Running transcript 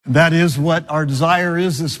That is what our desire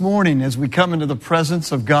is this morning as we come into the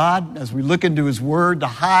presence of God, as we look into His Word, to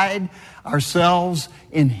hide ourselves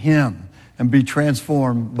in Him and be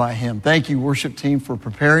transformed by Him. Thank you, worship team, for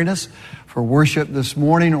preparing us for worship this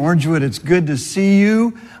morning. Orangewood, it's good to see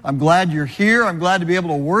you. I'm glad you're here. I'm glad to be able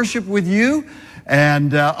to worship with you.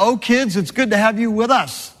 And, kids, it's good to have you with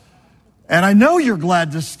us. And I know you're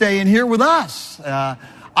glad to stay in here with us.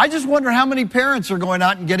 I just wonder how many parents are going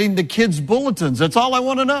out and getting the kids' bulletins. That's all I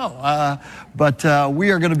want to know. But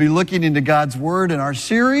we are going to be looking into God's Word in our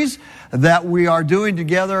series that we are doing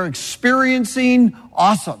together, Experiencing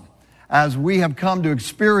Awesome, as we have come to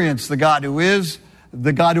experience the God who is,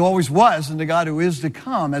 the God who always was, and the God who is to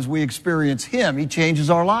come. As we experience Him, He changes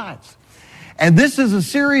our lives. And this is a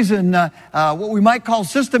series in what we might call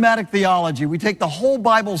systematic theology. We take the whole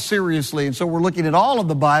Bible seriously, and so we're looking at all of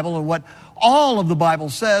the Bible and what all of the Bible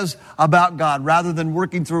says about God. Rather than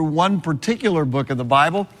working through one particular book of the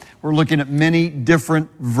Bible, we're looking at many different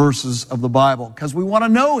verses of the Bible because we want to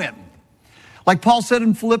know Him. Like Paul said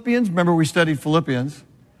in Philippians, remember we studied Philippians,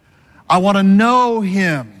 I want to know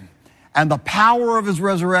Him and the power of His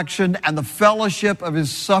resurrection and the fellowship of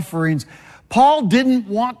His sufferings. Paul didn't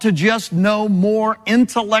want to just know more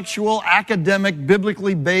intellectual, academic,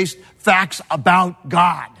 biblically based facts about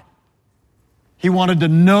God. He wanted to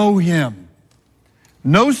know Him.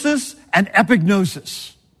 Gnosis and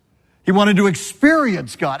epignosis. He wanted to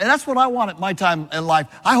experience God. And that's what I want at my time in life.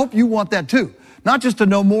 I hope you want that too. Not just to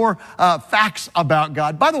know more facts about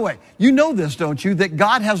God. By the way, you know this, don't you? That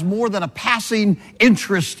God has more than a passing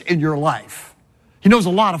interest in your life. He knows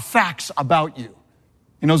a lot of facts about you.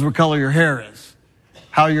 He knows what color your hair is,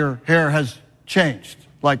 how your hair has changed,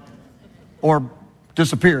 or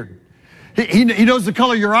disappeared. He knows the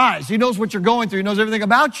color of your eyes. He knows what you're going through. He knows everything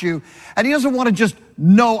about you. And He doesn't want to just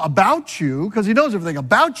know about you because He knows everything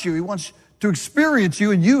about you. He wants to experience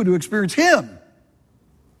you and you to experience Him. And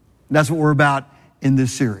that's what we're about in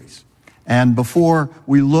this series. And before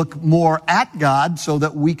we look more at God so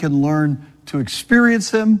that we can learn to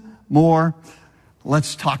experience Him more,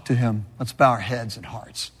 let's talk to Him. Let's bow our heads and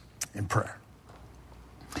hearts in prayer.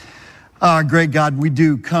 Great God, we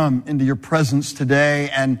do come into your presence today,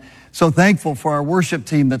 and so thankful for our worship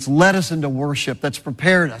team that's led us into worship, that's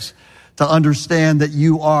prepared us to understand that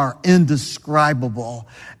you are indescribable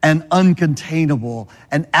and uncontainable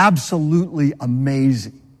and absolutely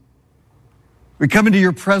amazing. We come into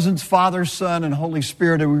your presence, Father, Son, and Holy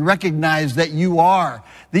Spirit, and we recognize that you are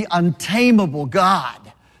the untamable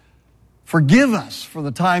God. Forgive us for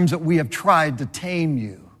the times that we have tried to tame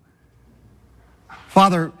you.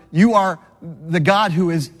 Father, you are the God who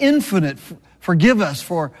is infinite. Forgive us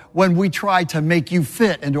for when we try to make you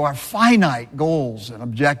fit into our finite goals and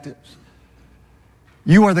objectives.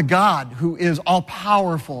 You are the God who is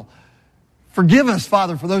all-powerful. Forgive us,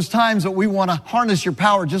 Father, for those times that we want to harness your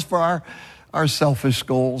power just for our selfish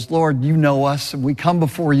goals. Lord, you know us, and we come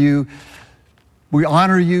before you. We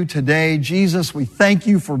honor you today. Jesus, we thank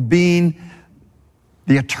you for being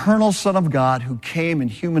the eternal Son of God who came in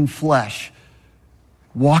human flesh,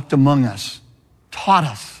 walked among us, taught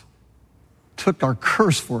us, took our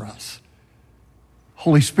curse for us.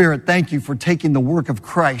 Holy Spirit, thank you for taking the work of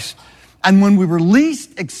Christ. And when we were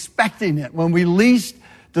least expecting it, when we least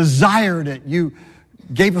desired it, you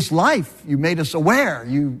gave us life. You made us aware.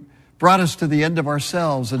 You brought us to the end of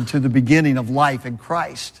ourselves and to the beginning of life in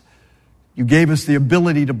Christ. You gave us the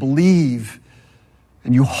ability to believe,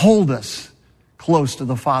 and you hold us close to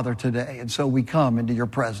the Father today. And so we come into your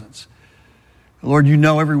presence. Lord, you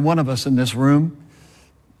know every one of us in this room.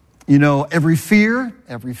 You know every fear,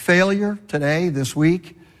 every failure today, this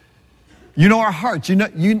week. You know our hearts. You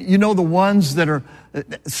know the ones that are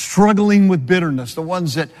struggling with bitterness, the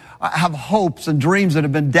ones that have hopes and dreams that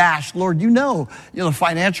have been dashed. Lord, you know the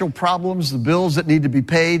financial problems, the bills that need to be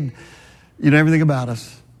paid. You know everything about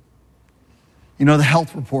us. You know the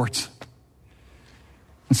health reports.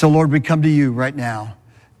 And so, Lord, we come to you right now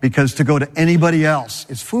because to go to anybody else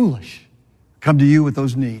is foolish. Come to you with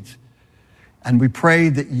those needs. And we pray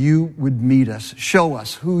that you would meet us, show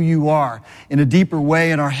us who you are in a deeper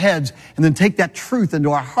way in our heads, and then take that truth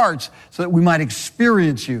into our hearts so that we might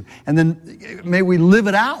experience you. And then may we live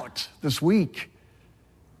it out this week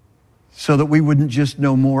so that we wouldn't just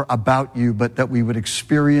know more about you, but that we would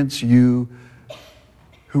experience you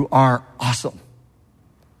who are awesome,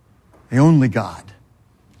 the only God.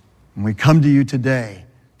 And we come to you today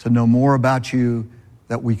to know more about you,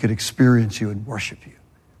 that we could experience you and worship you.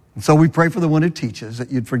 And so we pray for the one who teaches,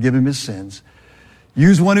 that you'd forgive him his sins.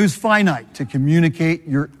 Use one who's finite to communicate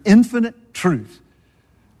your infinite truth.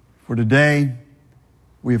 For today,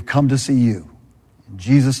 we have come to see you. In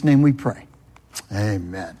Jesus' name we pray.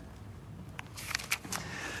 Amen.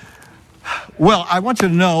 Well, I want you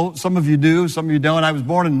to know, some of you do, some of you don't. I was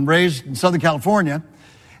born and raised in Southern California.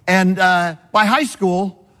 And by high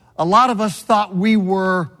school, a lot of us thought we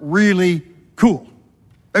were really cool.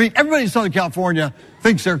 I mean, everybody in Southern California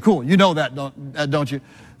thinks they're cool. You know that, don't you?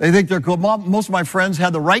 They think they're cool. Most of my friends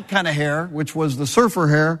had the right kind of hair, which was the surfer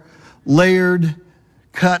hair, layered,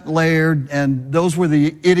 cut layered, and those were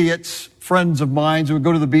the idiots, friends of mine who would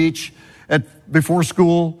go to the beach before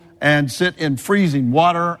school and sit in freezing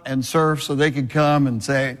water and surf so they could come and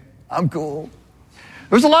say, I'm cool.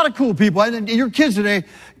 There's a lot of cool people. And your kids today,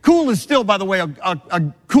 cool is still, by the way,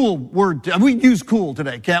 a cool word. We use cool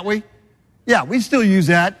today, can't we? Yeah, we still use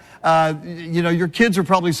that. Your kids are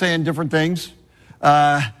probably saying different things.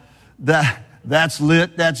 That's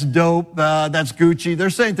lit, that's dope, that's Gucci.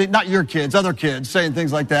 They're saying things, not your kids, other kids saying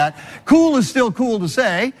things like that. Cool is still cool to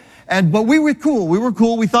say, but we were cool. We were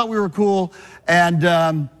cool. We thought we were cool.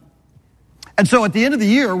 And so at the end of the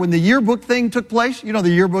year, when the yearbook thing took place, the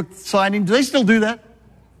yearbook signing, do they still do that?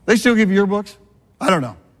 They still give yearbooks? I don't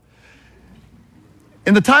know.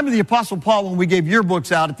 In the time of the Apostle Paul, when we gave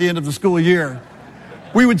yearbooks out at the end of the school year,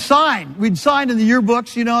 we would sign. We'd sign in the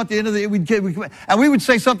yearbooks, at the end of and we would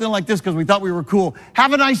say something like this because we thought we were cool.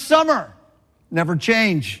 Have a nice summer. Never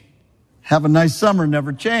change. Have a nice summer.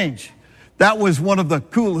 Never change. That was one of the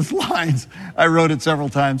coolest lines. I wrote it several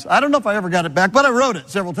times. I don't know if I ever got it back, but I wrote it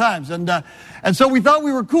several times. And so we thought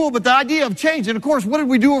we were cool, but the idea of change, and of course, what did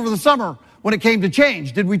we do over the summer when it came to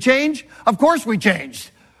change? Did we change? Of course we changed.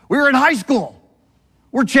 We were in high school.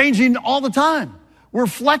 We're changing all the time. We're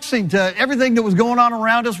flexing to everything that was going on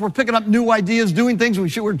around us. We're picking up new ideas, doing things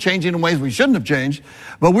we're changing in ways we shouldn't have changed.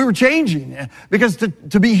 But we were changing because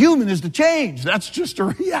to be human is to change. That's just a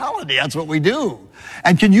reality. That's what we do.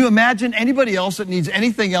 And can you imagine anybody else that needs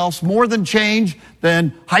anything else more than change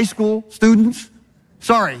than high school students?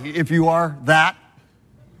 Sorry if you are that.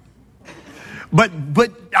 But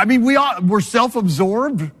I mean, we're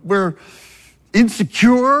self-absorbed. We're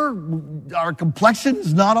insecure. Our complexion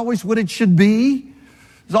is not always what it should be.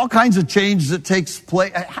 There's all kinds of change that takes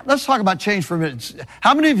place. Let's talk about change for a minute.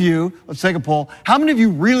 How many of you, let's take a poll, how many of you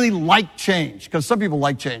really like change? Because some people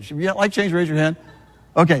like change. If you like change, raise your hand.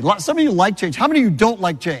 Okay, some of you like change. How many of you don't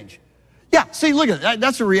like change? Yeah, see, look at that.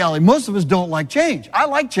 That's the reality. Most of us don't like change. I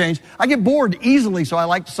like change. I get bored easily, so I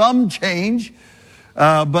like some change.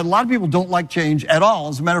 But a lot of people don't like change at all.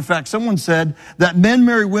 As a matter of fact, someone said that men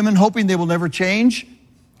marry women hoping they will never change,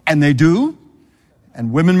 and they do.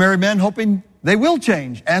 And women marry men hoping they will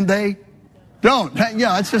change, and they don't.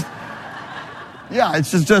 It's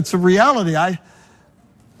a reality. I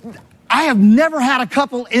have never had a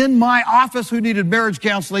couple in my office who needed marriage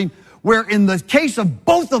counseling where in the case of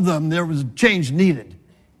both of them, there was change needed.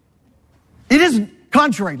 It isn't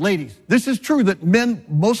contrary, ladies. This is true that men,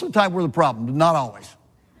 most of the time, were the problem, but not always.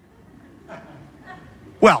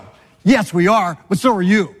 Well, yes, we are, but so are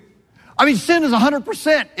you. I mean, sin is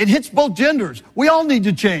 100%. It hits both genders. We all need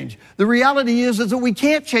to change. The reality is that we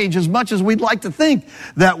can't change as much as we'd like to think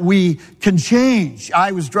that we can change.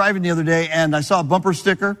 I was driving the other day and I saw a bumper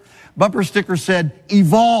sticker. Bumper sticker said,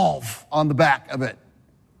 evolve on the back of it.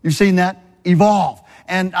 You've seen that? Evolve.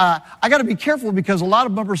 And I got to be careful because a lot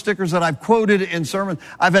of bumper stickers that I've quoted in sermons,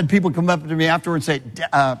 I've had people come up to me afterwards and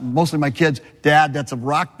say, mostly my kids, Dad, that's a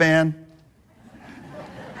rock band.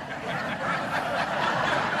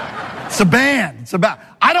 It's a band.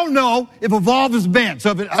 I don't know if Evolve is a band.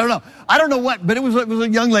 I don't know. I don't know what, but it was a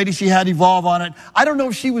young lady. She had Evolve on it. I don't know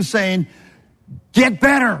if she was saying, get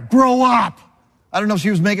better, grow up. I don't know if she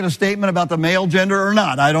was making a statement about the male gender or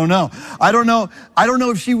not. I don't know. I don't know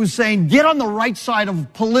if she was saying, get on the right side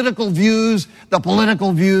of political views. The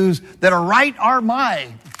political views that are right are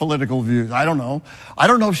my political views. I don't know. I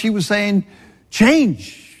don't know if she was saying,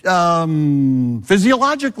 change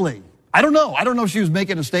physiologically. I don't know. I don't know if she was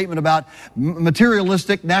making a statement about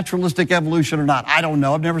materialistic, naturalistic evolution or not. I don't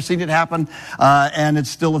know. I've never seen it happen, and it's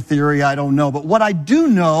still a theory. I don't know. But what I do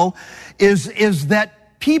know is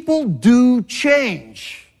that people do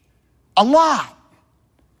change a lot.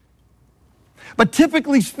 But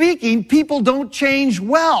typically speaking, people don't change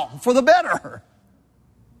well for the better.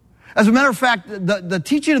 As a matter of fact, the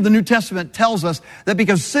teaching of the New Testament tells us that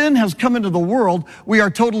because sin has come into the world, we are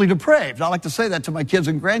totally depraved. I like to say that to my kids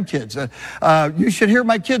and grandkids. You should hear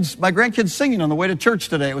my grandkids singing on the way to church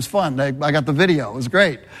today. It was fun. I got the video. It was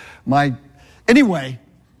great. Anyway,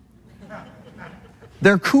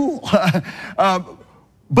 they're cool.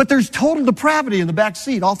 But there's total depravity in the back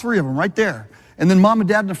seat, all three of them right there. And then mom and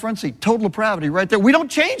dad in the front seat, total depravity right there. We don't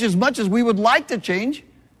change as much as we would like to change.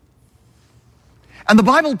 And the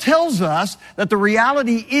Bible tells us that the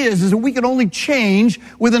reality is that we can only change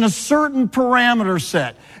within a certain parameter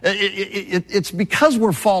set. It's because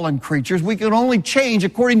we're fallen creatures, we can only change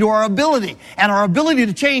according to our ability. And our ability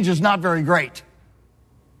to change is not very great.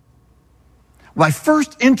 My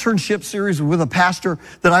first internship series was with a pastor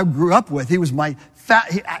that I grew up with. He was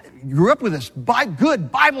I grew up with this good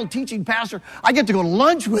Bible teaching pastor. I get to go to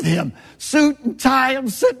lunch with him, suit and tie. I'm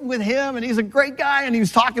sitting with him, and he's a great guy, and he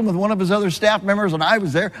was talking with one of his other staff members, and I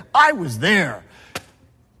was there.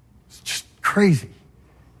 It's just crazy.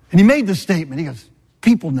 And he made this statement. He goes,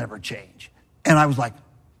 people never change. And I was like,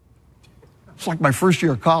 it's like my first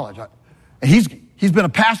year of college. And he's been a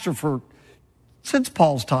pastor since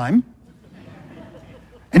Paul's time.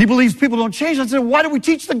 And he believes people don't change. I said, why do we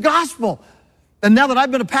teach the gospel? And now that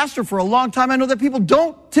I've been a pastor for a long time, I know that people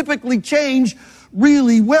don't typically change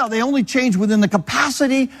really well. They only change within the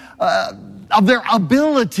capacity of their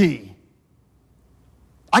ability.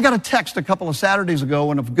 I got a text a couple of Saturdays ago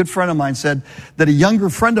when a good friend of mine said that a younger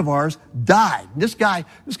friend of ours died. This guy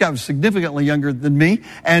was significantly younger than me,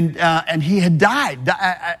 and he had died.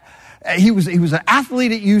 He was an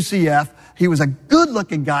athlete at UCF. He was a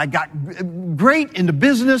good-looking guy, got great into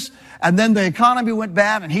business, and then the economy went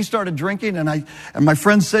bad, and he started drinking, and my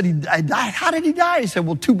friend said he died. How did he die? He said,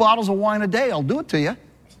 well, 2 bottles of wine a day, I'll do it to you.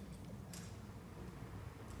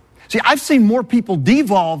 See, I've seen more people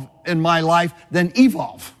devolve in my life than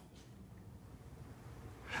evolve.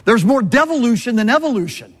 There's more devolution than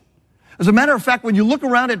evolution. As a matter of fact, when you look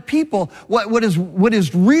around at people, what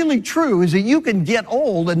is really true is that you can get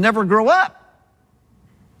old and never grow up.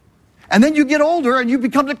 And then you get older and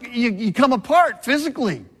you come apart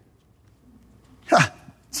physically.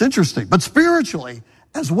 It's interesting, but spiritually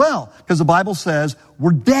as well, because the Bible says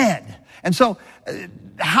we're dead. And so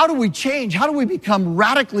how do we change? How do we become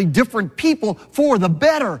radically different people for the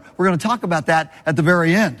better? We're going to talk about that at the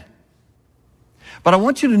very end. But I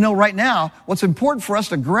want you to know right now, what's important for us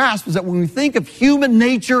to grasp is that when we think of human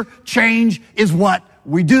nature, change is what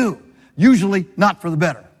we do. Usually not for the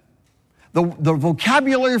better. The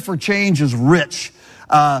vocabulary for change is rich.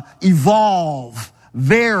 Evolve,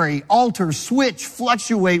 vary, alter, switch,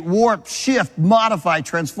 fluctuate, warp, shift, modify,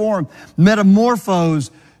 transform,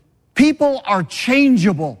 metamorphose. People are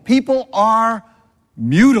changeable. People are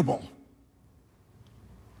mutable.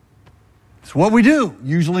 It's what we do,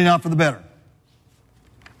 usually not for the better.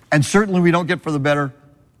 And certainly we don't get for the better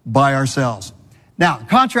by ourselves. Now, in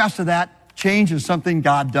contrast to that, change is something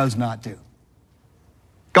God does not do.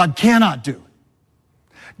 God cannot do.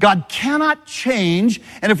 God cannot change,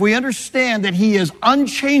 and if we understand that He is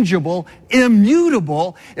unchangeable,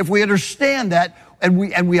 immutable, if we understand that and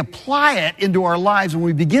we apply it into our lives and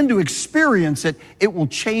we begin to experience it, it will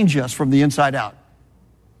change us from the inside out.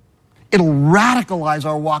 It'll radicalize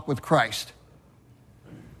our walk with Christ.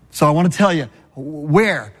 So I want to tell you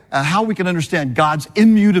how we can understand God's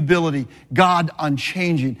immutability, God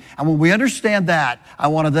unchanging. And when we understand that, I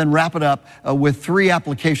want to then wrap it up with 3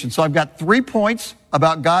 applications. So I've got 3 points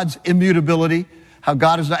about God's immutability, how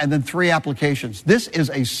God is not, and then 3 applications. This is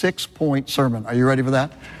a 6-point sermon. Are you ready for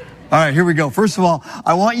that? All right, here we go. First of all,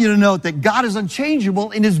 I want you to note that God is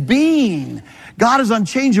unchangeable in His being. God is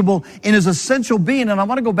unchangeable in His essential being. And I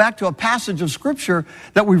want to go back to a passage of Scripture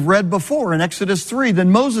that we've read before in Exodus 3. Then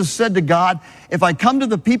Moses said to God, if I come to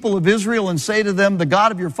the people of Israel and say to them, the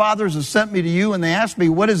God of your fathers has sent me to you, and they ask me,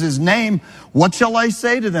 what is His name? What shall I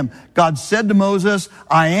say to them? God said to Moses,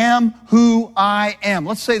 I am who I am.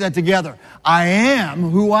 Let's say that together. I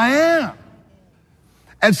am who I am.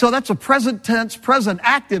 And so that's a present tense, present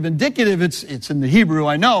active, indicative. It's in the Hebrew,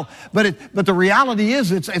 I know, but the reality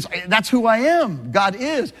is that's who I am. God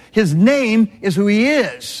is. His name is who He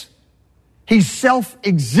is. He's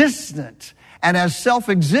self-existent. And as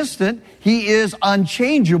self-existent, He is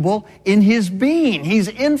unchangeable in His being. He's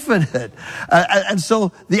infinite. And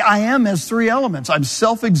so the I am has 3 elements. I'm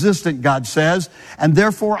self-existent, God says, and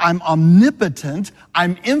therefore I'm omnipotent,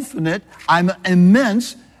 I'm infinite, I'm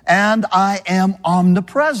immense, and I am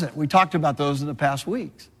omnipresent. We talked about those in the past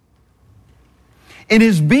weeks. In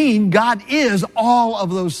His being, God is all of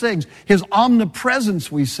those things. His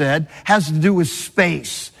omnipresence, we said, has to do with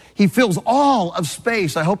space. He fills all of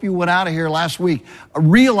space. I hope you went out of here last week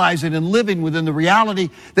realizing and living within the reality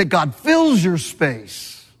that God fills your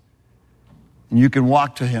space. And you can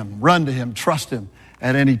walk to Him, run to Him, trust Him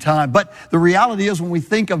at any time. But the reality is when we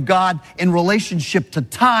think of God in relationship to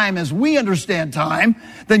time as we understand time,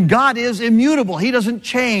 then God is immutable. He doesn't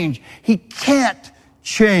change. He can't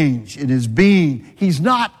change in His being. He's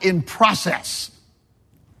not in process.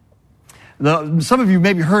 Some of you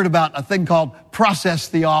maybe heard about a thing called process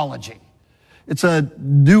theology. It's a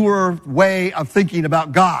newer way of thinking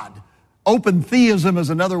about God. Open theism is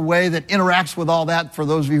another way that interacts with all that for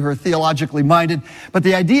those of you who are theologically minded. But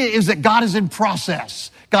the idea is that God is in process.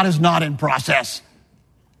 God is not in process.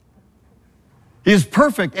 He is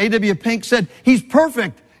perfect. A.W. Pink said, he's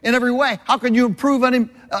perfect in every way. How can you improve on him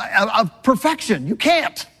of perfection? You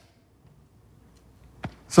can't.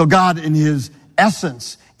 So God in his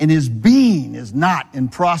essence, in his being, is not in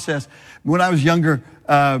process. When I was younger,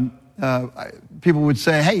 people would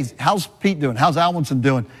say, hey, how's Pete doing? How's Alwinson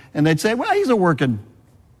doing? And they'd say, well, he's a work in.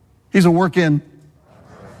 Did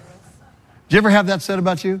you ever have that said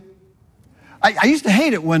about you? I used to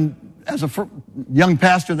hate it when, as a young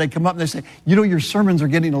pastor, they come up and they say, you know, your sermons are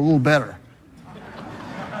getting a little better.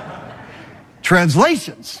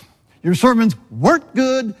 Translations. Your sermons weren't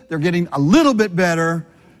good. They're getting a little bit better.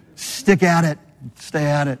 Stick at it. Stay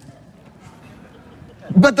at it.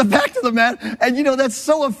 But the fact of the matter, and you know, that's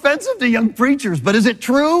so offensive to young preachers, but is it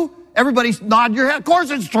true? Everybody's nodding your head. Of course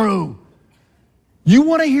it's true. You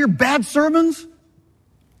want to hear bad sermons?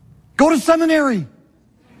 Go to seminary.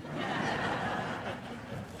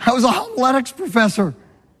 I was a homiletics professor.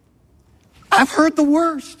 I've heard the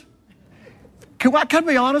worst. Can I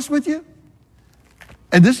be honest with you?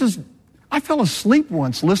 And I fell asleep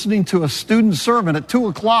once listening to a student sermon at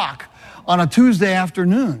 2:00 on a Tuesday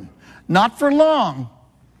afternoon. Not for long,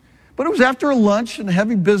 but it was after a lunch, and a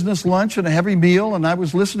heavy business lunch and a heavy meal, and I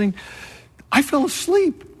was listening. I fell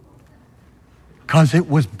asleep because it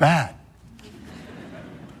was bad.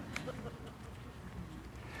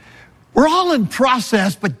 We're all in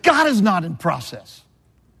process, but God is not in process.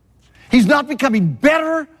 He's not becoming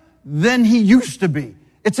better than he used to be.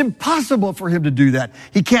 It's impossible for him to do that.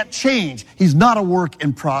 He can't change. He's not a work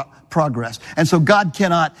in progress. And so God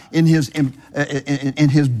cannot, in his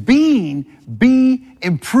being, be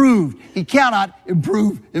improved. He cannot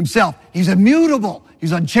improve himself. He's immutable.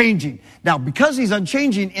 He's unchanging. Now, because he's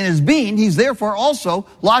unchanging in his being, he's therefore also,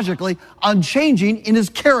 logically, unchanging in his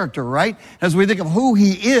character, right? As we think of who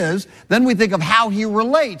he is, then we think of how he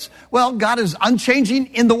relates. Well, God is unchanging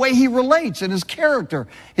in the way he relates, in his character,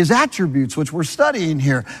 his attributes, which we're studying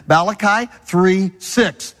here. Malachi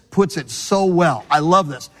 3:6 puts it so well. I love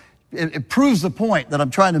this. It proves the point that I'm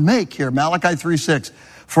trying to make here. Malachi 3:6.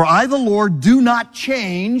 For I, the Lord, do not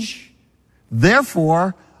change.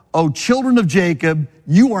 Therefore, O children of Jacob,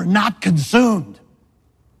 you are not consumed.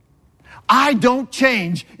 I don't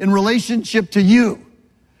change in relationship to you.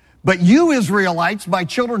 But you, Israelites, my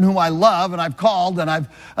children whom I love, and I've called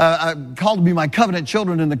called to be my covenant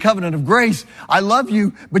children in the covenant of grace. I love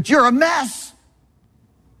you, but you're a mess.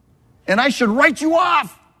 And I should write you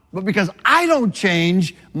off. But because I don't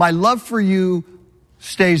change, my love for you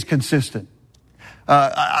stays consistent.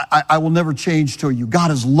 I will never change toward you.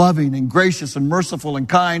 God is loving and gracious and merciful and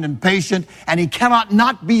kind and patient, and he cannot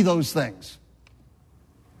not be those things.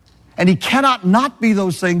 And he cannot not be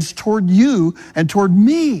those things toward you and toward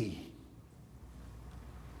me.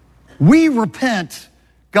 We repent.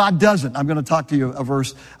 God doesn't. I'm going to talk to you a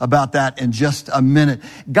verse about that in just a minute.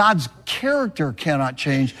 God's character cannot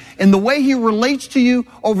change. In the way he relates to you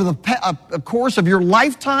over the course of your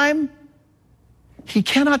lifetime, he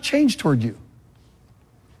cannot change toward you.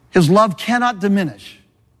 His love cannot diminish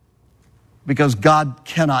because God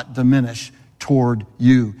cannot diminish toward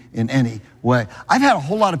you in any way. I've had a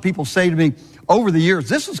whole lot of people say to me over the years,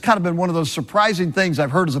 this has kind of been one of those surprising things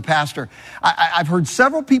I've heard as a pastor. I've heard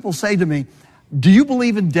several people say to me, do you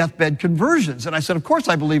believe in deathbed conversions? And I said, of course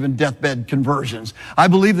I believe in deathbed conversions. I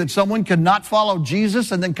believe that someone can not follow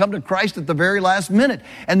Jesus and then come to Christ at the very last minute.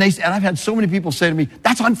 And I've had so many people say to me,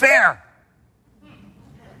 that's unfair.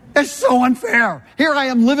 That's so unfair. Here I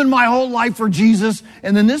am living my whole life for Jesus,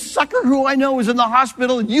 and then this sucker who I know is in the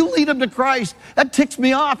hospital, and you lead him to Christ. That ticks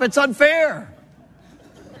me off. It's unfair.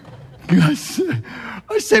 I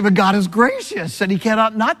say, but God is gracious, and he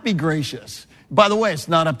cannot not be gracious. By the way, it's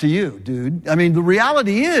not up to you, dude. I mean, the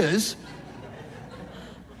reality is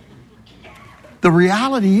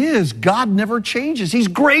God never changes. He's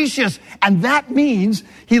gracious, and that means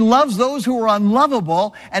he loves those who are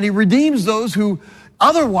unlovable, and he redeems those who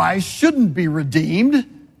otherwise shouldn't be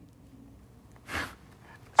redeemed.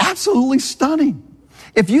 Absolutely stunning.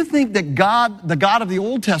 If you think that God, the God of the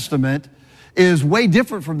Old Testament, is way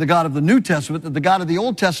different from the God of the New Testament, that the God of the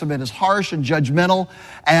Old Testament is harsh and judgmental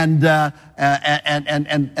and the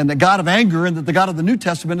God of anger, and that the God of the New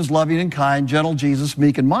Testament is loving and kind, gentle, Jesus,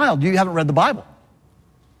 meek and mild. You haven't read the Bible.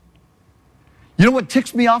 You know what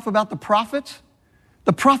ticks me off about the prophets?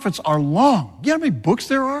 The prophets are long. You know how many books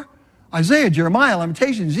there are? Isaiah, Jeremiah,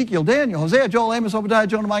 Lamentation, Ezekiel, Daniel, Hosea, Joel, Amos, Obadiah,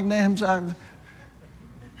 Jonah, Micah, Nahum.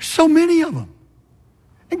 So many of them.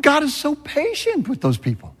 And God is so patient with those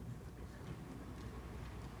people.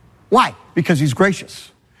 Why? Because he's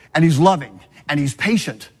gracious, and he's loving, and he's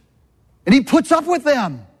patient. And he puts up with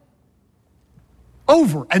them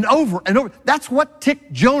over and over and over. That's what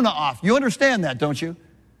ticked Jonah off. You understand that, don't you?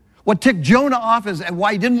 What ticked Jonah off is, and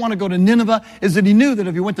why he didn't want to go to Nineveh, is that he knew that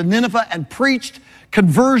if he went to Nineveh and preached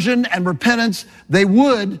conversion and repentance, they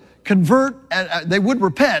would convert, they would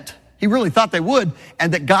repent. He really thought they would,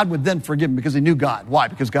 and that God would then forgive them because he knew God. Why?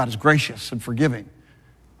 Because God is gracious and forgiving.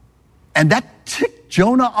 And that ticked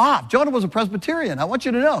Jonah off. Jonah was a Presbyterian. I want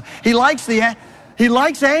you to know. He likes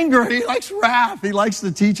anger. He likes wrath. He likes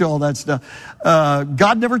to teach all that stuff.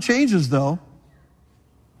 God never changes, though.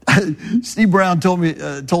 Steve Brown told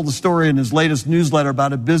the story in his latest newsletter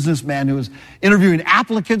about a businessman who was interviewing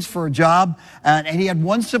applicants for a job, and he had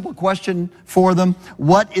one simple question for them: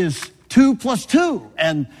 what is 2 plus 2?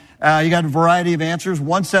 And he got a variety of answers.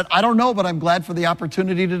 One said, "I don't know, but I'm glad for the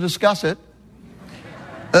opportunity to discuss it."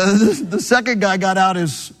 The second guy got out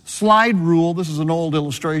his slide rule. This is an old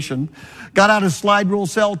illustration. Got out his slide rule.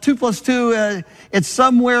 Cell 2 plus 2. It's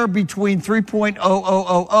somewhere between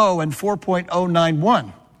 3.0000 and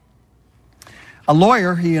 4.091. A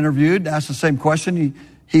lawyer he interviewed asked the same question.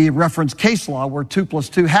 He referenced case law where 2 plus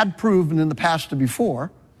 2 had proven in the past to be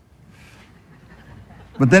 4.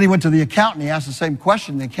 But then he went to the accountant. He asked the same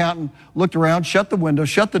question. The accountant looked around, shut the window,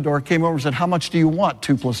 shut the door, came over and said, "How much do you want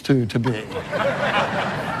 2 plus 2 to be?"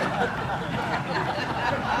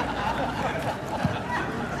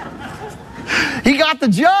 He got the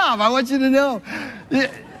job, I want you to know.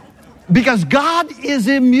 Because God is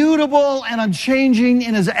immutable and unchanging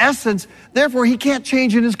in his essence, therefore he can't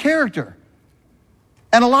change in his character.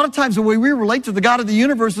 And a lot of times the way we relate to the God of the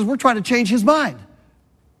universe is we're trying to change his mind.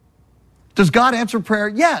 Does God answer prayer?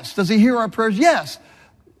 Yes. Does he hear our prayers? Yes.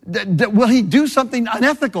 Will he do something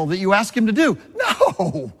unethical that you ask him to do?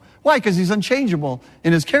 No. Why? Because he's unchangeable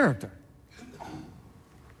in his character.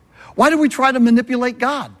 Why do we try to manipulate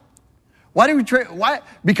God? Why?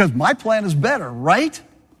 Because my plan is better, right?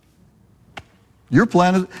 Your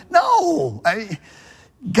plan is... No!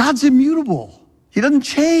 God's immutable. He doesn't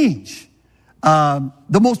change. The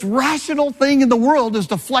most rational thing in the world is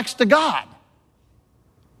to flex to God.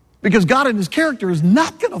 Because God in his character is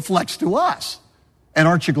not going to flex to us. And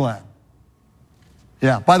aren't you glad?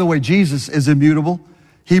 Yeah, by the way, Jesus is immutable.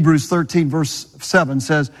 Hebrews 13 verse 7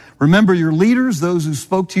 says, "Remember your leaders, those who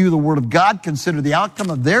spoke to you the word of God. Consider the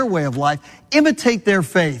outcome of their way of life. Imitate their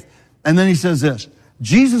faith." And then he says this: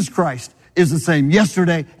 Jesus Christ is the same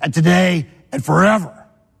yesterday and today and forever.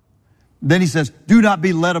 Then he says, "Do not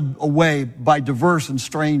be led away by diverse and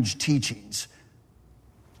strange teachings."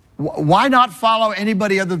 Why not follow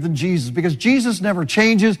anybody other than Jesus? Because Jesus never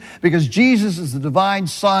changes, because Jesus is the divine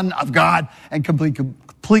Son of God and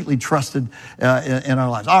completely trusted in our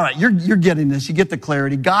lives. All right, you're getting this. You get the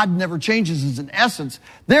clarity. God never changes as an essence.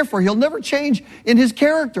 Therefore, he'll never change in his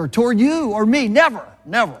character toward you or me. Never,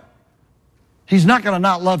 never. He's not going to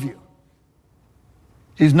not love you.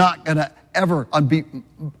 He's not going to ever be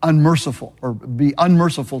unmerciful or be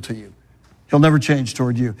unmerciful to you. He'll never change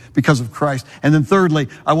toward you because of Christ. And then thirdly,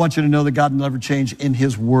 I want you to know that God will never change in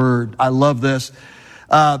his word. I love this.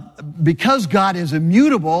 Because God is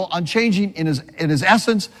immutable, unchanging in his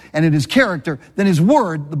essence and in his character, then his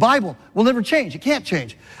word, the Bible, will never change. It can't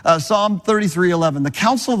change. Psalm 33:11, "The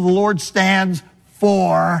counsel of the Lord stands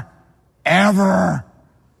forever.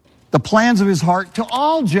 The plans of his heart to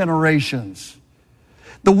all generations."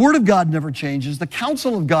 The word of God never changes. The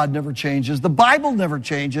counsel of God never changes. The Bible never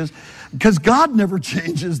changes because God never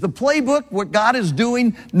changes. The playbook, what God is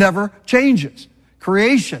doing, never changes.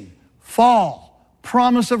 Creation, fall,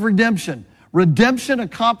 promise of redemption, redemption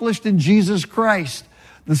accomplished in Jesus Christ,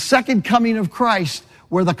 the second coming of Christ,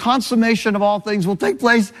 where the consummation of all things will take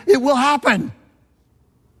place. It will happen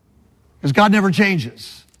because God never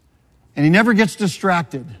changes, and he never gets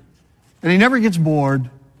distracted, and he never gets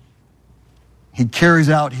bored. He carries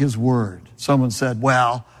out his word. Someone said,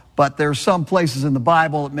 "Well, but there's some places in the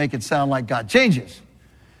Bible that make it sound like God changes."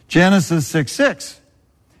 Genesis 6:6.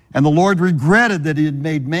 "And the Lord regretted that he had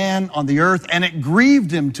made man on the earth, and it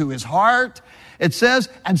grieved him to his heart." It says,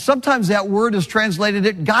 and sometimes that word is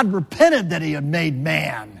translated, God repented that he had made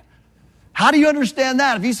man. How do you understand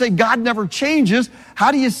that? If you say God never changes,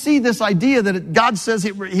 how do you see this idea that God says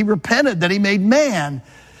he repented that he made man?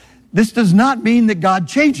 This does not mean that God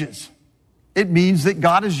changes. It means that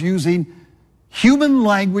God is using human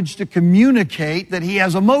language to communicate that he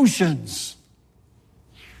has emotions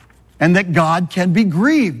and that God can be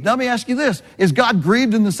grieved. Now, let me ask you this. Is God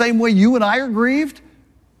grieved in the same way you and I are grieved?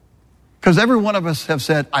 Because every one of us have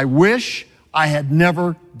said, "I wish I had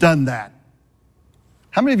never done that."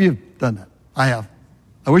 How many of you have done that? I have.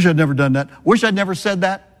 I wish I'd never done that. Wish I'd never said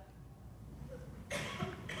that.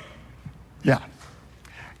 Yeah.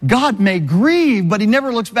 God may grieve, but he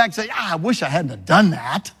never looks back and says, I wish I hadn't have done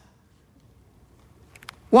that.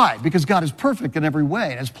 Why? Because God is perfect in every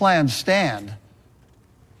way, and his plans stand.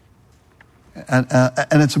 And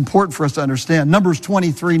it's important for us to understand. Numbers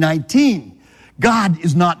 23:19. God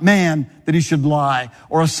is not man that he should lie,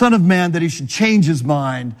 or a son of man that he should change his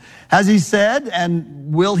mind. Has he said,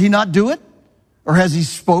 and will he not do it? Or has he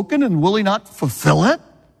spoken, and will he not fulfill it?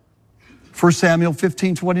 1 Samuel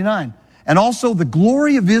 15:29. And also the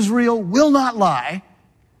glory of Israel will not lie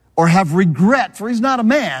or have regret, for he's not a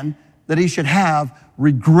man that he should have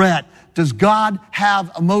regret. Does God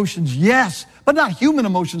have emotions? Yes, but not human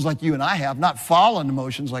emotions like you and I have, not fallen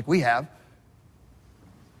emotions like we have.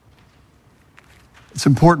 It's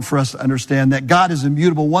important for us to understand that God is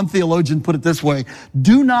immutable. One theologian put it this way: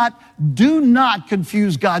 do not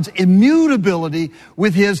confuse God's immutability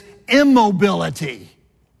with his immobility.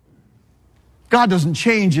 God doesn't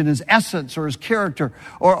change in his essence or his character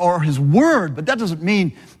or his word, but that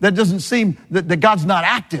doesn't seem that God's not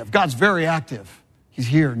active. God's very active. He's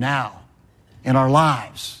here now in our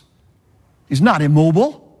lives. He's not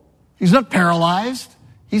immobile. He's not paralyzed.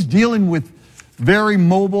 He's dealing with very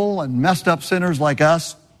mobile and messed up sinners like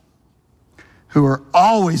us who are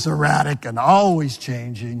always erratic and always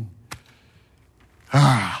changing.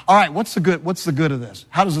 All right, what's the good of this?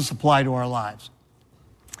 How does this apply to our lives?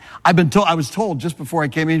 I was told just before I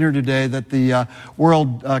came in here today that the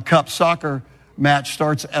World Cup soccer match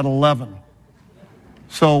starts at 11.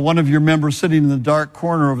 So one of your members sitting in the dark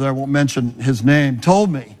corner over there, I won't mention his name,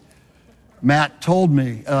 Matt told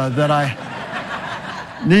me that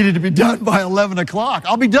I needed to be done by 11 o'clock.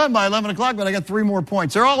 I'll be done by 11 o'clock, but I got 3 more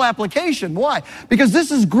points. They're all application. Why? Because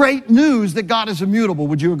this is great news that God is immutable.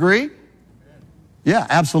 Would you agree? Yeah,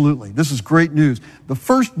 absolutely. This is great news. The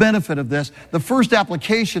first benefit of this, the first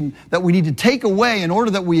application that we need to take away in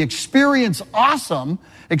order that we experience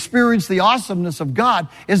the awesomeness of God,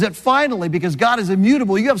 is that finally, because God is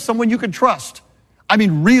immutable, you have someone you can trust. I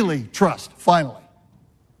mean, really trust, finally.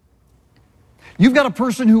 You've got a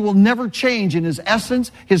person who will never change in his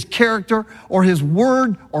essence, his character, or his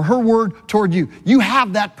word or her word toward you. You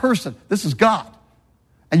have that person. This is God.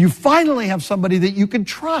 And you finally have somebody that you can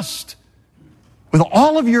trust with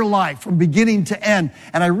all of your life from beginning to end.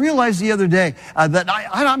 And I realized the other day that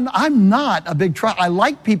I'm not a big trust. I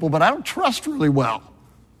like people, but I don't trust really well.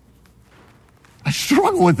 I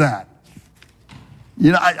struggle with that.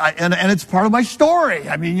 You know, and it's part of my story.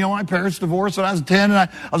 I mean, you know, my parents divorced when I was 10, and I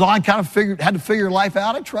had to figure life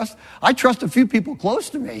out. I trust a few people close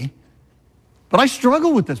to me, but I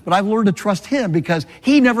struggle with this. But I've learned to trust him because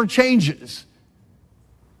he never changes.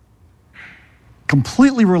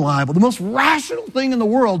 Completely reliable. The most rational thing in the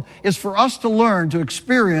world is for us to learn to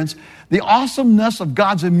experience the awesomeness of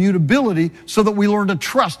God's immutability so that we learn to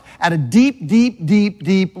trust at a deep, deep, deep,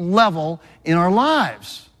 deep level in our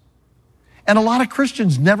lives. And a lot of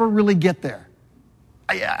Christians never really get there.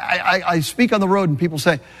 I speak on the road and people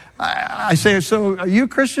say, I say, so are you a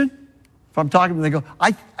Christian? If I'm talking to them, they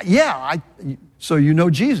go, so you know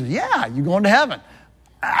Jesus? Yeah, you going to heaven?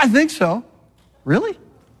 I think so. Really?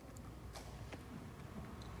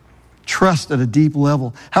 Trust at a deep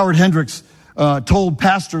level. Howard Hendricks told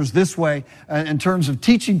pastors this way in terms of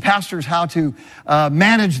teaching pastors how to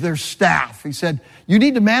manage their staff. He said, you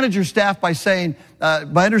need to manage your staff by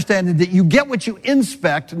understanding that you get what you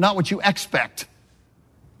inspect, not what you expect.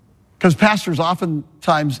 Because pastors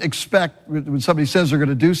oftentimes expect when somebody says they're going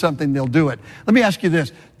to do something, they'll do it. Let me ask you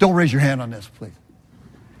this. Don't raise your hand on this, please.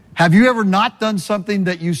 Have you ever not done something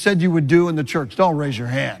that you said you would do in the church? Don't raise your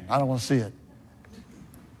hand. I don't want to see it.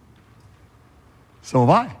 So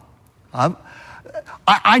have I.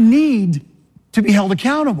 I need to be held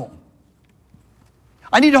accountable.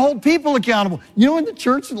 I need to hold people accountable. You know, in the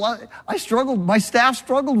church, my staff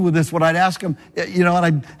struggled with this when I'd ask them, and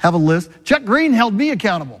I'd have a list. Chuck Green held me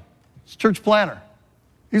accountable. He's church planner.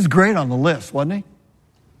 He was great on the list, wasn't he?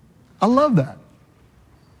 I love that.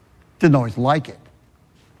 Didn't always like it.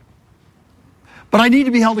 But I need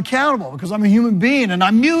to be held accountable because I'm a human being and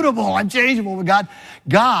I'm mutable, I'm changeable. But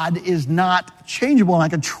God is not changeable, and I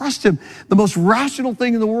can trust him. The most rational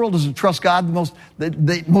thing in the world is to trust God.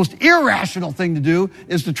 The most irrational thing to do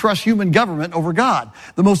is to trust human government over God.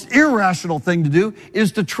 The most irrational thing to do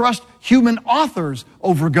is to trust human authors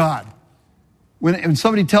over God. When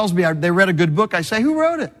somebody tells me they read a good book, I say, who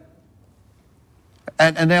wrote it?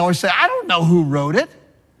 And they always say, I don't know who wrote it.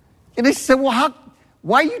 And they say, well,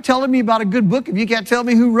 why are you telling me about a good book if you can't tell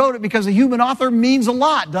me who wrote it? Because a human author means a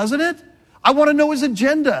lot, doesn't it? I want to know his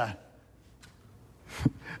agenda.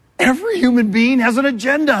 Every human being has an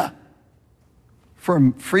agenda.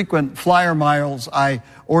 From frequent flyer miles, I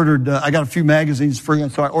got a few magazines free,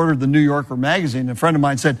 so I ordered the New Yorker magazine. A friend of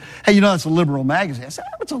mine said, hey, that's a liberal magazine. I said,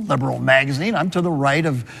 it's a liberal magazine. I'm to the right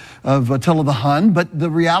of Attila the Hun, but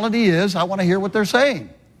the reality is I want to hear what they're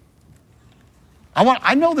saying.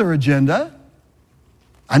 I know their agenda.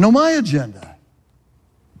 I know my agenda.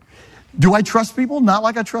 Do I trust people? Not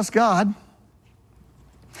like I trust God.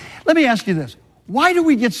 Let me ask you this. Why do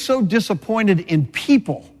we get so disappointed in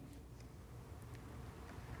people?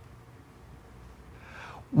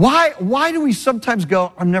 Why do we sometimes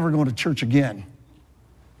go, I'm never going to church again?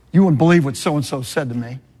 You wouldn't believe what so-and-so said to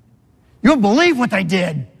me. You wouldn't believe what they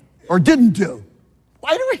did or didn't do.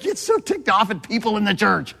 Why do we get so ticked off at people in the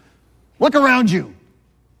church? Look around you.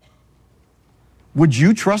 Would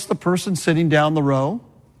you trust the person sitting down the row?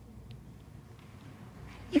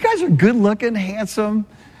 You guys are good-looking, handsome,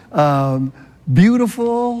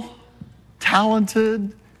 beautiful,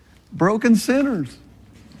 talented, broken sinners.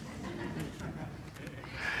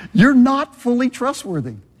 You're not fully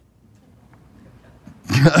trustworthy.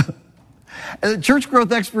 And church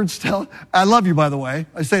growth experts tell, I love you, by the way.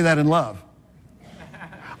 I say that in love.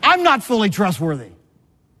 I'm not fully trustworthy.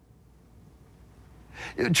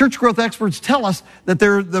 Church growth experts tell us that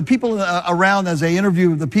the people around, as they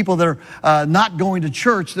interview the people that are not going to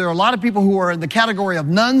church, there are a lot of people who are in the category of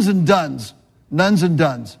nuns and duns. Nuns and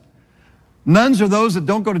duns. Nuns are those that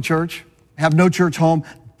don't go to church, have no church home.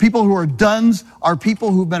 People who are duns are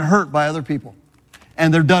people who've been hurt by other people.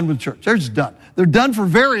 And they're done with church. They're just done. They're done for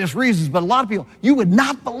various reasons, but a lot of people, you would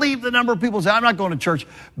not believe the number of people say, I'm not going to church,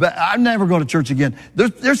 but I'm never going to church again.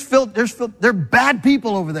 They're bad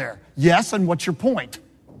people over there. Yes, and what's your point?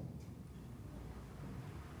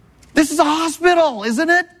 This is a hospital, isn't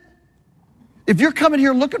it? If you're coming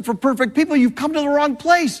here looking for perfect people, you've come to the wrong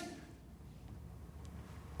place.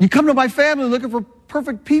 You come to my family looking for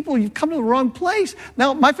perfect people, you've come to the wrong place.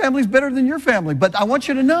 Now, my family's better than your family, but I want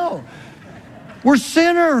you to know, we're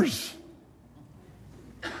sinners.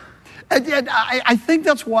 And I think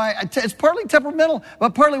that's why, it's partly temperamental,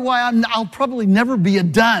 but partly why I'll probably never be a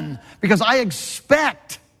dun, because I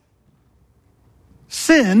expect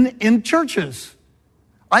sin in churches.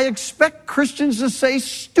 I expect Christians to say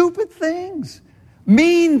stupid things,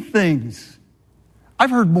 mean things.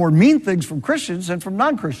 I've heard more mean things from Christians than from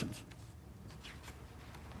non-Christians.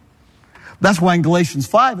 That's why in Galatians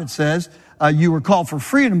 5 it says, you were called for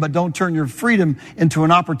freedom, but don't turn your freedom into an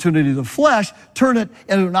opportunity of the flesh. Turn it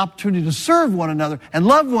into an opportunity to serve one another and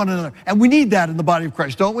love one another. And we need that in the body of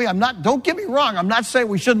Christ, don't we? Don't get me wrong. I'm not saying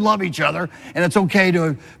we shouldn't love each other, and it's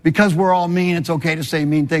okay because we're all mean, it's okay to say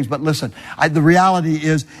mean things. But listen, the reality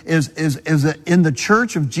is that in the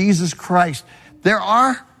church of Jesus Christ,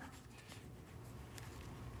 we're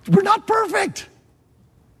not perfect.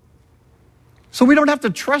 So we don't have to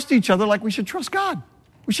trust each other like we should trust God.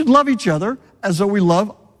 We should love each other as though we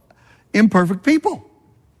love imperfect people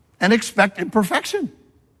and expect imperfection.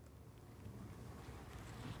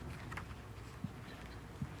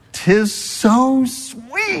 'Tis so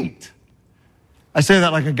sweet. I say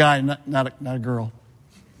that like a guy, not a girl.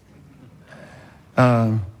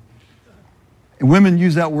 And women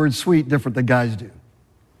use that word sweet different than guys do.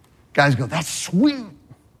 Guys go, that's sweet.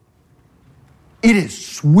 It is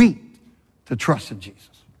sweet to trust in Jesus.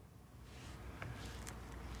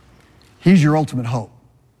 He's your ultimate hope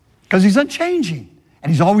because he's unchanging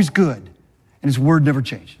and he's always good and his word never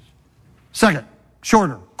changes. Second,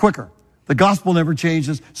 shorter, quicker. The gospel never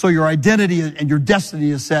changes, so your identity and your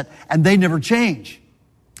destiny is set and they never change.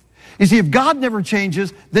 You see, if God never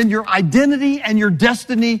changes, then your identity and your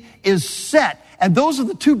destiny is set. And those are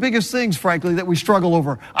the two biggest things, frankly, that we struggle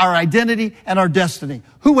over. Our identity and our destiny.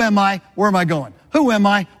 Who am I? Where am I going? Who am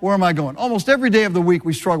I? Where am I going? Almost every day of the week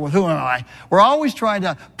we struggle with who am I? We're always trying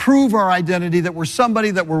to prove our identity, that we're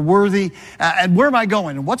somebody, that we're worthy, and where am I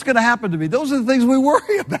going? And what's going to happen to me? Those are the things we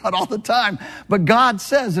worry about all the time. But God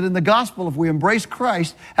says that in the gospel, if we embrace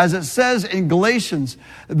Christ, as it says in Galatians,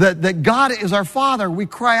 that God is our Father, we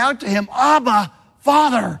cry out to him, Abba,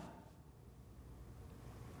 Father.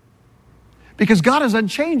 Because God is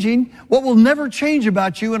unchanging. What will never change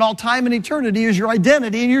about you in all time and eternity is your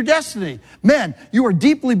identity and your destiny. Men, you are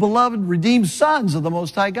deeply beloved, redeemed sons of the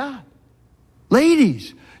Most High God.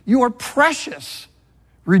 Ladies, you are precious,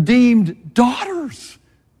 redeemed daughters.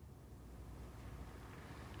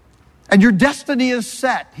 And your destiny is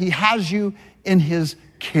set. He has you in his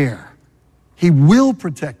care. He will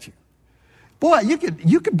protect you. Boy,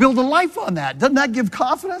 you could build a life on that. Doesn't that give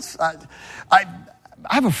confidence? I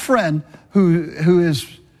have a friend who is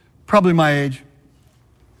probably my age,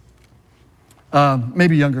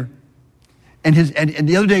 maybe younger. And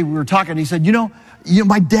the other day we were talking, and he said, you know,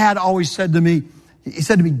 my dad always said to me,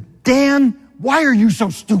 Dan, why are you so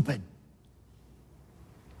stupid?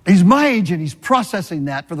 He's my age, and he's processing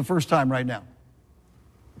that for the first time right now.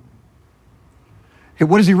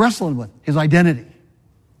 What is he wrestling with? His identity.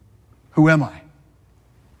 Who am I?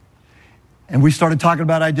 And we started talking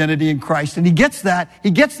about identity in Christ, and he gets that,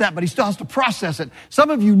 but he still has to process it. Some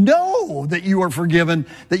of you know that you are forgiven,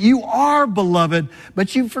 that you are beloved,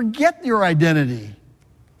 but you forget your identity.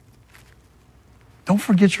 Don't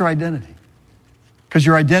forget your identity. Because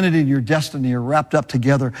your identity and your destiny are wrapped up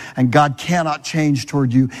together, and God cannot change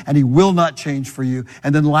toward you, and he will not change for you.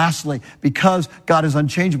 And then lastly, because God is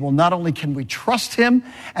unchangeable, not only can we trust him,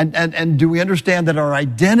 and do we understand that our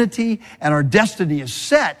identity and our destiny is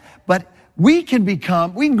set, but we can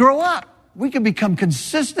grow up. We can become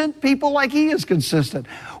consistent people like he is consistent.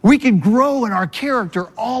 We can grow in our character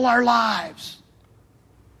all our lives.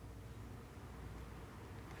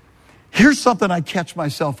 Here's something I catch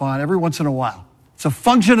myself on every once in a while. It's a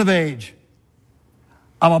function of age.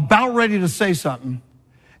 I'm about ready to say something,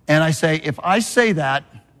 and I say, if I say that,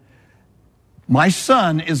 my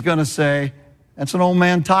son is going to say, that's an old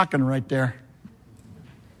man talking right there.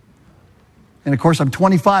 And of course, I'm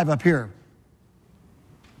 25 up here.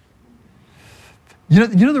 You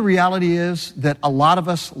know the reality is that a lot of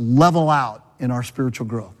us level out in our spiritual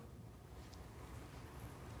growth.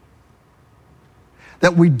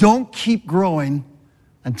 That we don't keep growing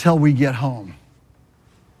until we get home.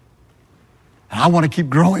 And I want to keep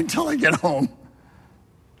growing until I get home.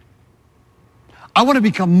 I want to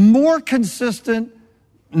become more consistent,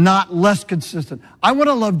 not less consistent. I want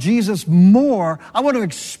to love Jesus more. I want to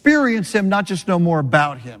experience him, not just know more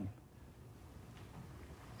about him.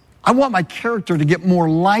 I want my character to get more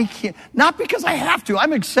like him. Not because I have to.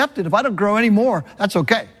 I'm accepted. If I don't grow any more, that's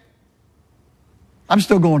okay. I'm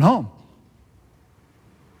still going home.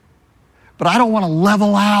 But I don't want to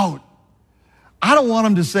level out. I don't want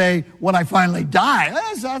him to say, when I finally die,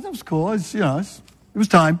 that was cool. It was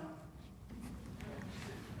time.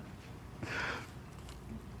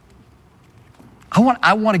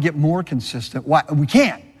 I want to get more consistent. Why? We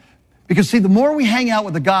can't. Because see, the more we hang out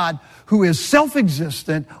with a God who is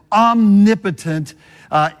self-existent, omnipotent,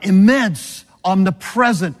 immense,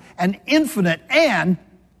 omnipresent, and infinite, and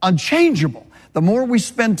unchangeable, the more we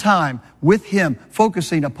spend time with him,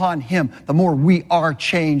 focusing upon him, the more we are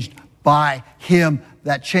changed by him.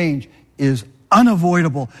 That change is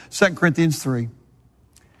unavoidable. 2 Corinthians 3.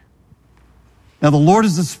 Now the Lord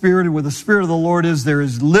is the Spirit, and where the Spirit of the Lord is, there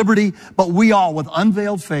is liberty. But we all, with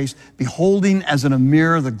unveiled face, beholding as in a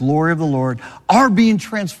mirror the glory of the Lord, are being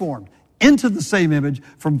transformed into the same image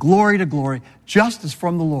from glory to glory, just as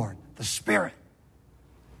from the Lord, the Spirit.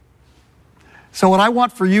 So what I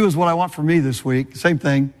want for you is what I want for me this week. Same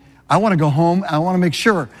thing. I want to go home, and I want to make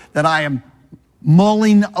sure that I am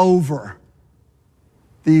mulling over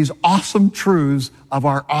these awesome truths of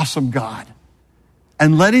our awesome God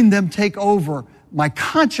and letting them take over my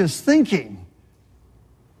conscious thinking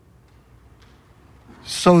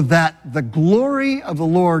so that the glory of the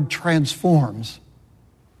Lord transforms,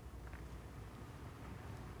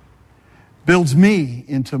 builds me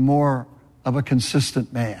into more of a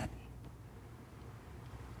consistent man.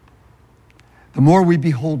 The more we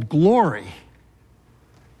behold glory,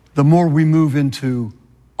 the more we move into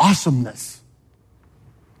awesomeness.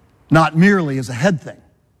 Not merely as a head thing,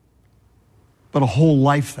 but a whole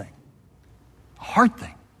life thing, a heart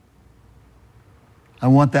thing. I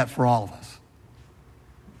want that for all of us.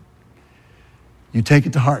 You take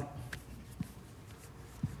it to heart.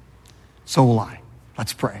 So will I.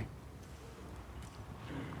 Let's pray.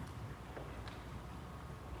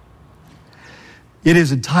 It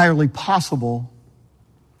is entirely possible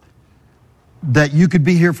that you could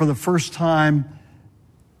be here for the first time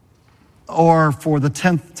or for the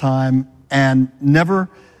 10th time and never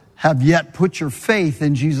have yet put your faith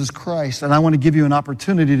in Jesus Christ. And I want to give you an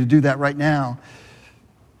opportunity to do that right now.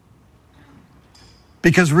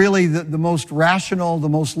 Because really the most rational, the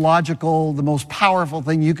most logical, the most powerful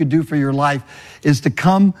thing you could do for your life is to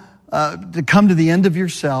come to the end of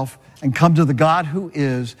yourself and come to the God who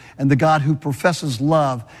is and the God who professes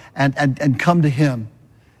love and come to him.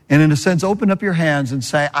 And in a sense, open up your hands and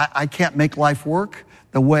say, I can't make life work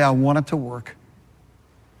the way I want it to work.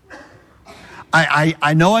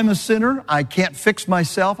 I know I'm a sinner. I can't fix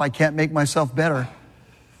myself. I can't make myself better.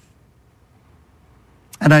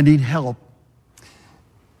 And I need help.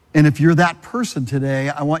 And if you're that person today,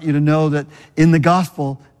 I want you to know that in the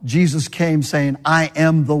gospel, Jesus came saying, I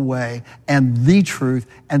am the way and the truth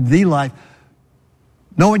and the life.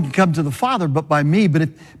 No one can come to the Father but by me. But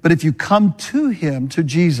if you come to him, to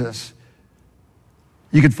Jesus,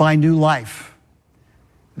 You could find new life.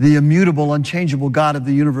 The immutable, unchangeable God of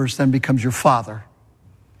the universe then becomes your Father.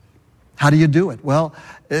 How do you do it? Well,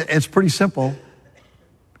 it's pretty simple.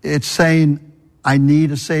 It's saying, I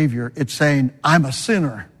need a Savior. It's saying, I'm a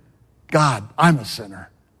sinner. God, I'm a sinner.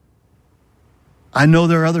 I know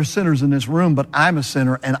there are other sinners in this room, but I'm a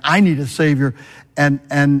sinner and I need a Savior.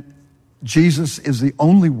 And Jesus is the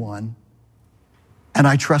only one, and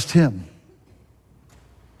I trust Him.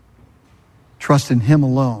 Trust in Him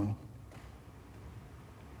alone.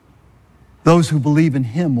 Those who believe in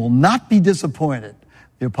Him will not be disappointed,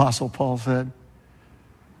 the Apostle Paul said.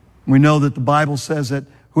 We know that the Bible says that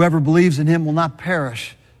whoever believes in Him will not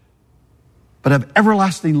perish, but have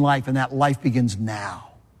everlasting life, and that life begins now.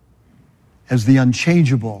 As the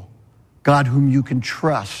unchangeable God whom you can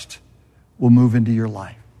trust will move into your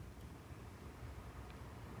life.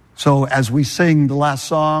 So as we sing the last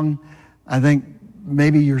song, I think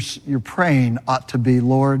maybe your praying ought to be,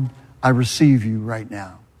 Lord, I receive you right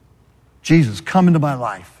now. Jesus, come into my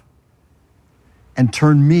life and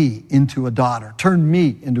turn me into a daughter. Turn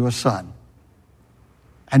me into a son.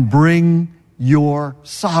 And bring your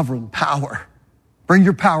sovereign power. Bring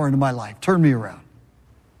your power into my life. Turn me around.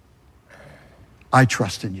 I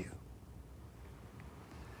trust in you.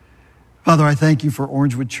 Father, I thank you for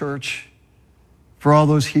Orangewood Church, for all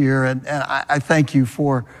those here, and I thank you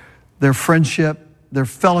for their friendship, their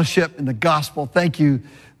fellowship in the gospel. Thank you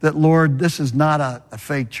that, Lord, this is not a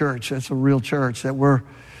fake church. It's a real church, that we're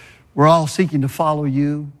all seeking to follow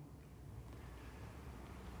you.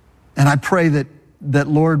 And I pray that,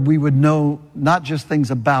 Lord, we would know not just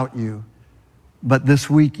things about you, but this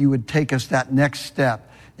week you would take us that next step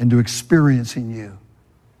into experiencing you,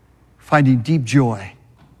 finding deep joy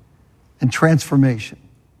and transformation,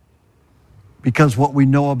 because what we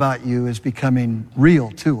know about you is becoming real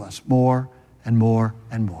to us more and more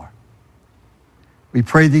and more. We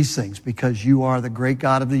pray these things because you are the great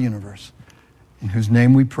God of the universe, in whose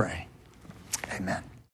name we pray. Amen.